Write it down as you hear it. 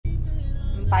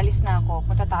paalis na ako.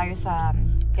 Punta tayo sa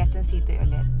Quezon City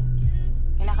ulit.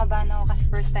 Kinakabahan ako kasi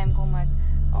first time kong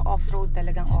mag-off-road,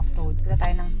 talagang off-road. Punta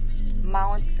tayo ng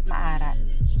Mt Maarat.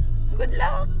 Good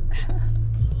luck!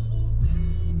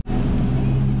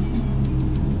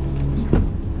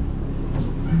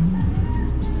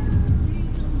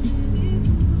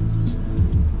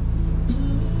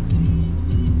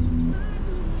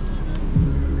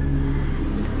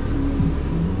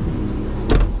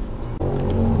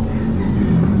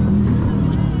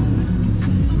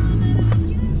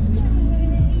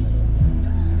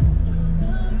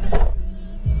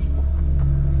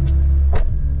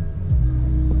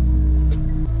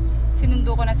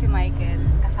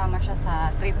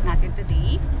 Trip natin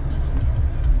today.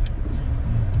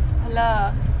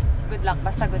 Hala, good luck,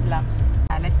 basta good luck.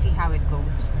 Let's see how it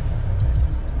goes.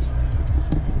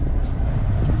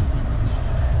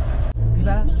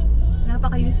 Diba?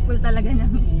 Napaka-useful talaga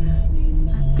ng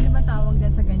ano ba tawag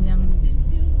dyan sa ganyang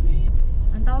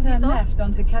ang tawag dito? Turn left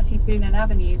onto Katipunan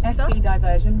Avenue, SB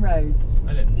Diversion Road.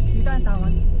 Alin? Dito ang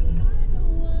tawag.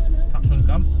 Suction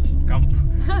Camp?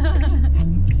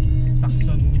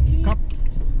 Suction Cup?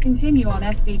 Continue on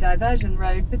SB Diversion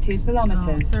Road for 2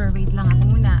 kilometers. Sir, wait lang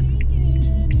ako muna.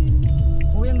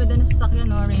 Uy, ang ganda na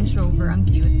sasakyan, no? Range Rover, ang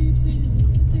cute.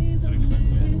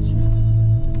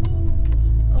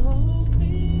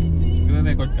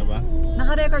 Naka-record ka ba?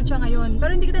 Naka-record siya ngayon, pero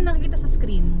hindi kita nakikita sa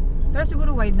screen. Pero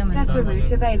siguro wide naman. Better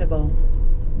route available.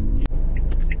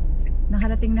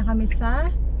 Nakarating na kami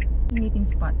sa meeting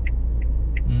spot.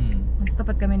 Nasa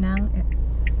tapat kami ng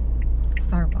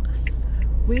Starbucks.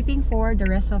 Waiting for the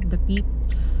rest of the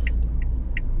peeps.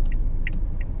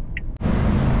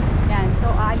 Yan,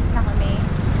 so aalis na kami.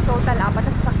 Total 4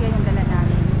 na sasakyan yung dala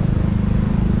namin.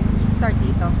 Start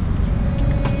dito.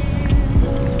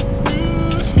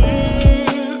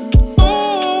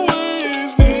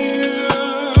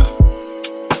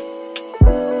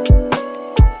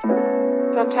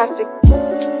 Fantastic.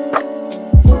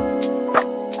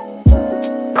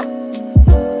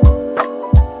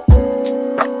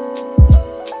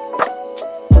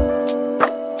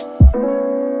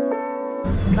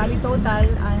 Bali total,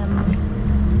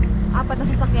 4 na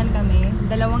sasakyan kami,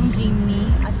 2 jeepney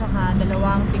at saka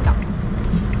 2 pickup.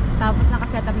 Tapos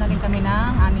nakasetup na rin kami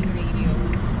ng aming radio.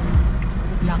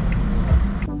 Good luck.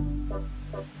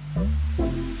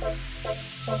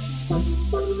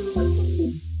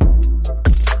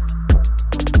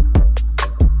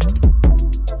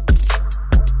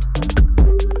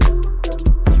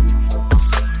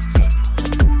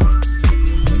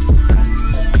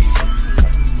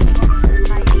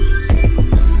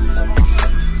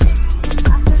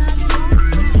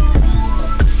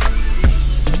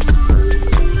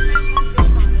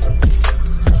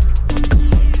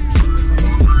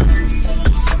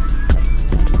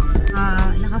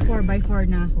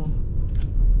 Na ako.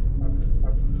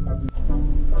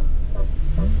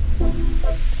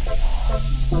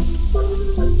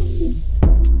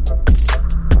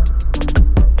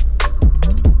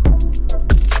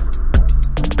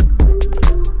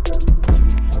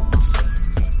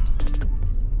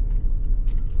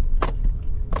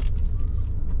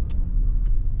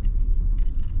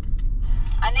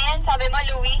 Ano yan? Sabi mo,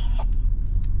 Louie?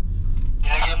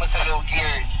 Ilagay mo sa low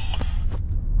gears.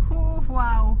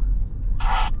 Wow.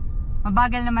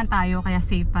 Mabagal naman tayo, kaya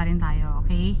safe pa rin tayo,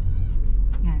 okay?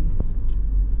 Yan.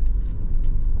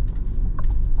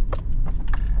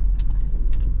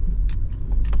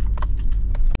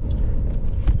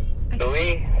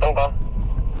 Louie, saan ka?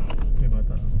 May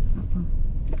bata.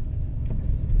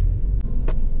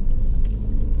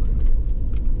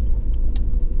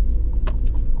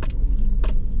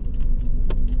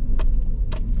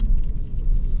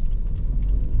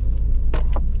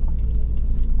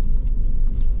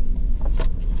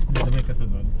 May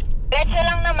kasunod. Diretso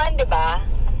lang naman, di ba?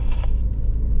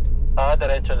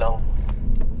 Diretso lang.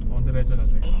 Diretso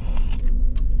lang.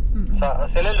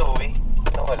 Sila Louie?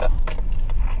 Wala.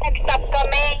 Nag-stop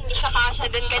kami, hindi siya kasya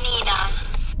dun kanina.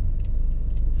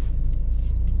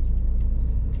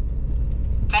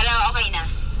 Pero okay na.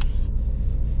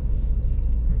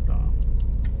 Ito.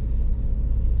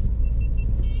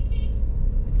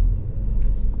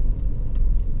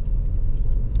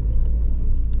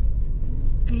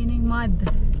 Ayun na yung mud.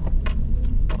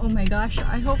 Oh my gosh,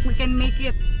 I hope we can make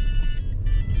it.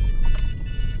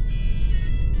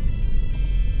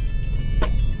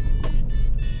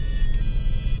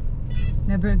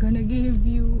 Never gonna give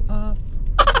you up.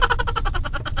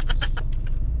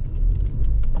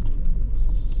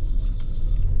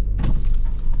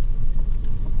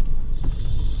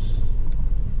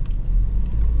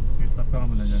 Okay, stop ka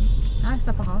muna dyan.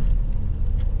 Stop ako.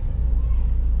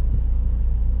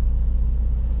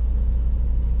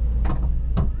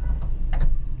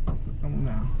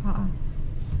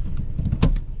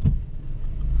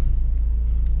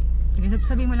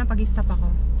 sabihin mo lang pag-stop ako.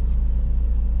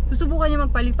 Susubukan niya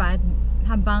magpalipad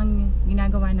habang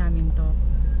ginagawa namin to.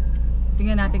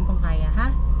 Tingnan natin kung kaya,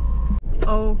 ha?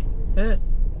 Oh.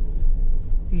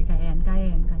 Sige, kaya yan.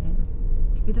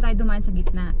 Dito tayo dumaan sa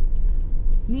gitna.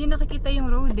 Hindi nakikita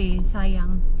yung road eh.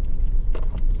 Sayang.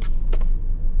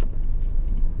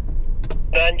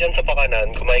 Daan dyan sa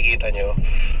pakanan, kung makikita nyo.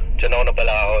 Dyan ako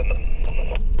napalakaw nun.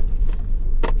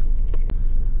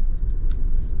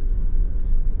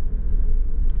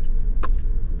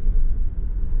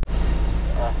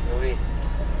 Louie.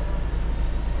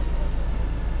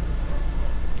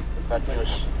 Bad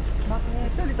news.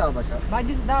 Bakit? Salita ba siya?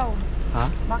 Badjus daw. Ha?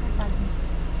 Bakit badjus?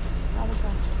 Tawag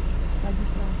ka.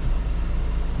 Badjus daw.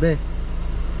 Be.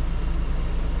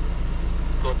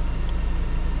 Ikot.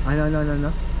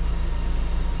 Ano?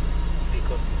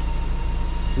 Ikot.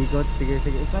 Ikot? Sige.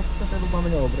 Ikaw sa tayo pa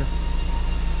man yung obra.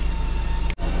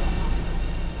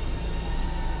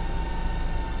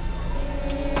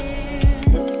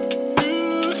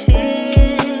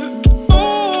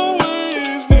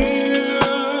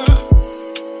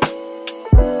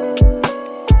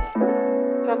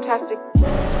 Fantastic.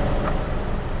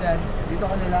 Yan, dito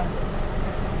ka nila.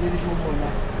 Dilis mo muna.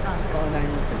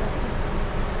 Paunahin mo sila.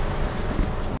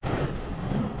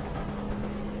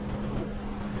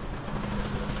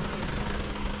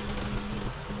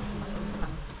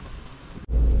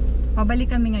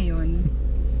 Pabalik kami ngayon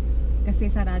kasi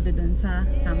sarado dun sa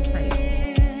campsite.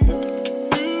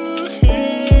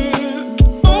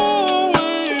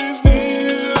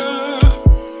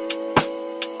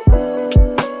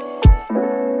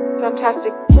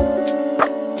 Fantastic.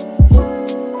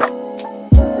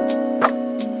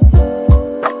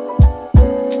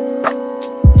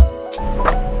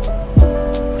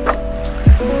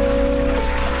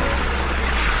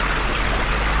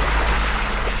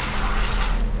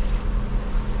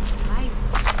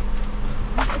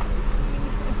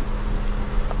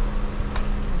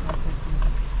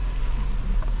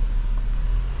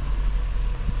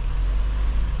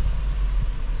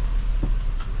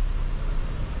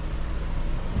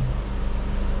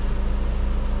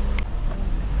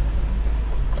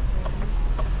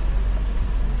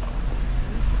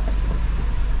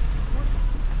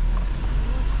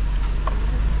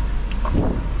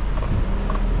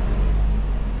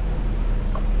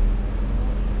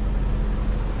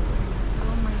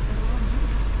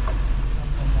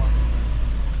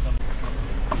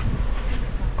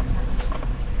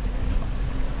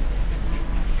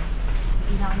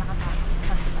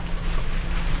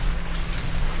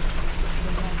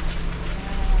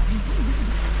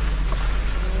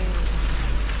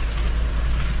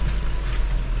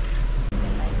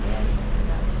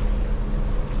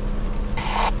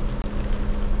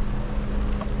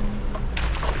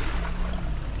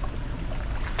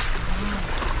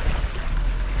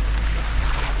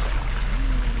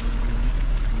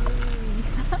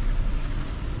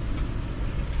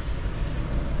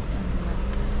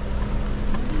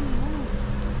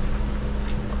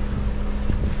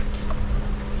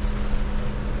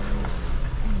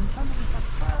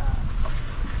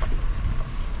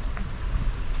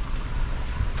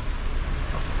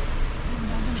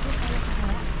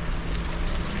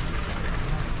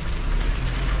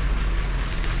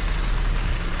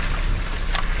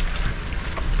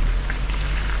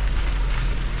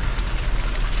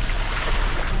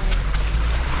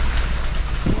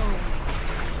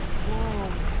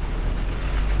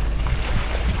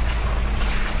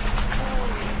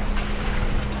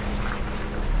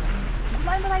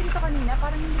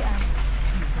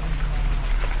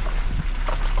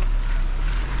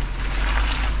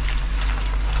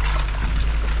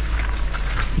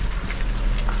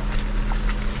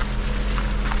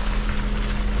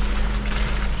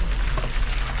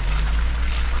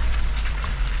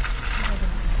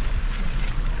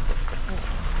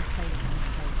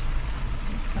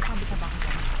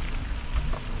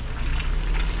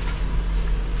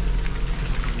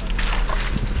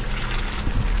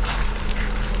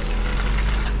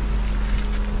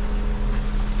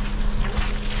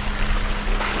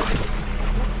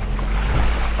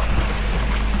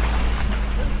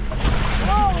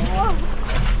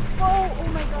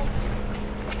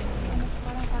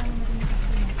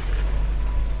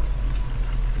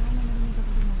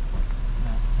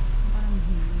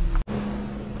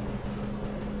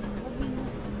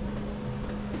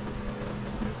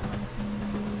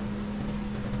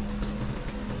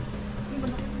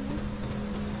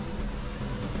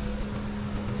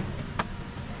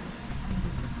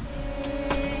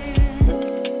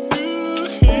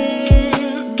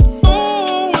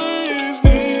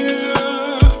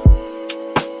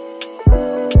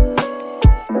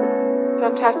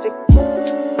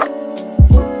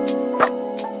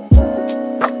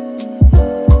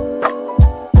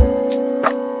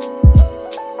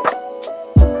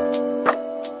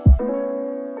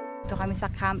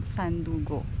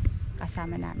 Sandugo.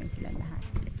 Kasama namin sila lahat.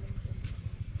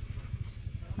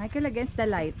 Michael, against the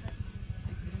light.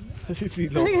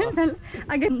 Sisilaw ka.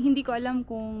 Again, hindi ko alam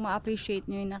kung ma-appreciate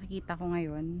nyo yung nakikita ko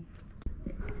ngayon.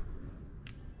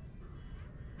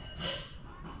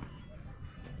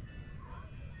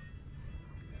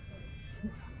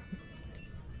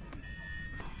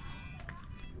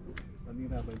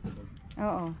 Kanina ba yung tulog?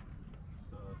 Oo.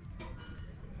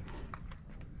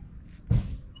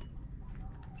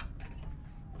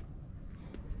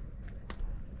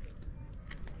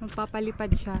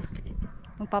 Magpapalipad siya.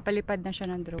 Magpapalipad na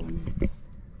siya ng drone.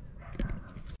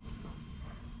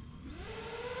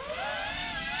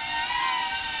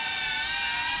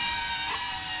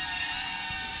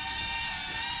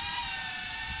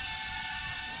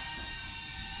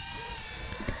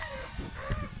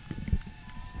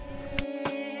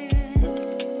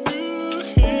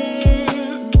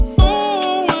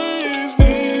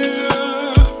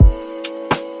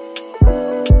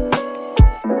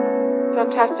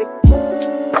 Fantastic.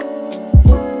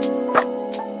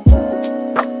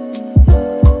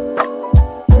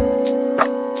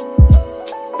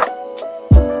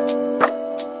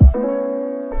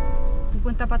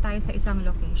 Pupunta pa tayo sa isang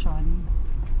location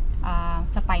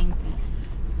sa Pine Trees.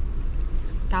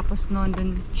 Tapos noon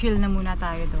dun chill na muna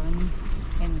tayo doon,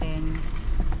 and then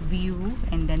view,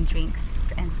 and then drinks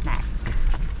and snack.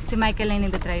 Si Michael lang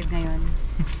nagda-drive ngayon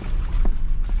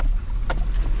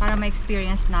para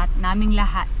ma-experience naming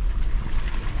lahat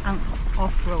ang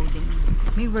off-roading.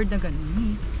 May word na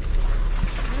ganun eh.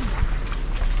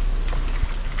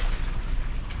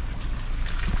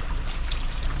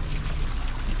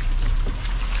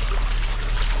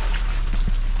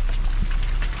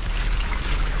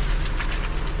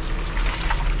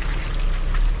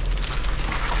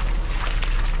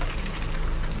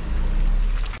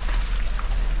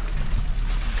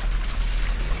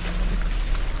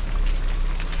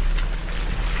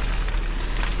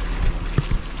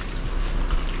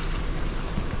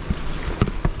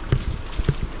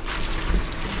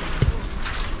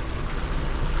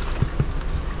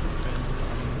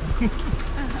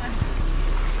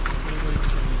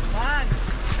 Wag!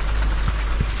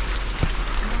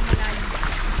 Anong malalim?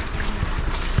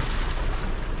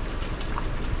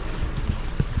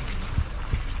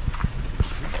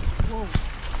 Wow!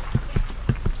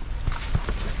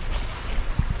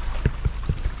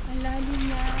 Ang lalim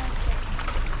niya!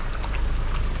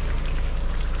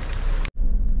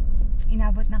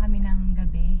 Inabot na kami ng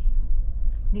gabi.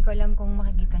 Hindi ko alam kung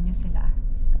makikita nyo sila.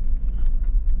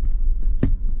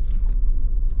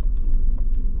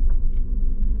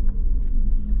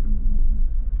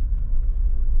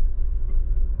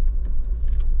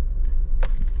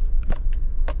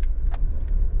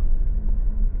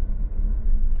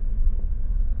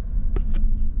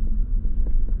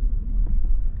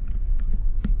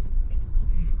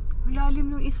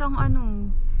 Lalim nung isang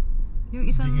yung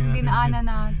isang dinaanan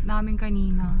namin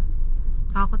kanina.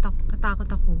 Takot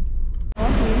ako.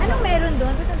 Anong meron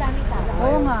doon? Ba't ang daming tao?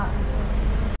 Oo nga.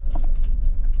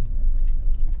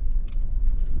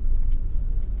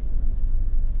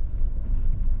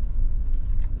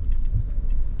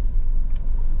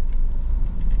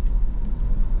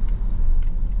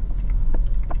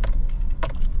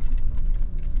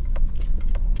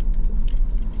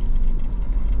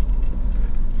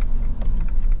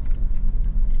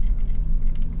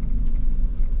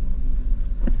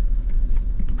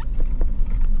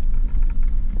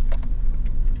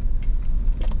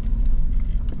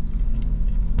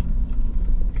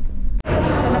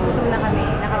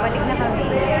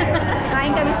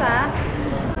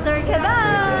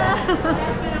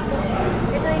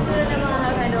 Ito yung tsura ng mga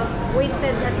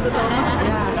wasted at buto.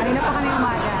 Yeah, kanina pa kami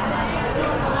umaga.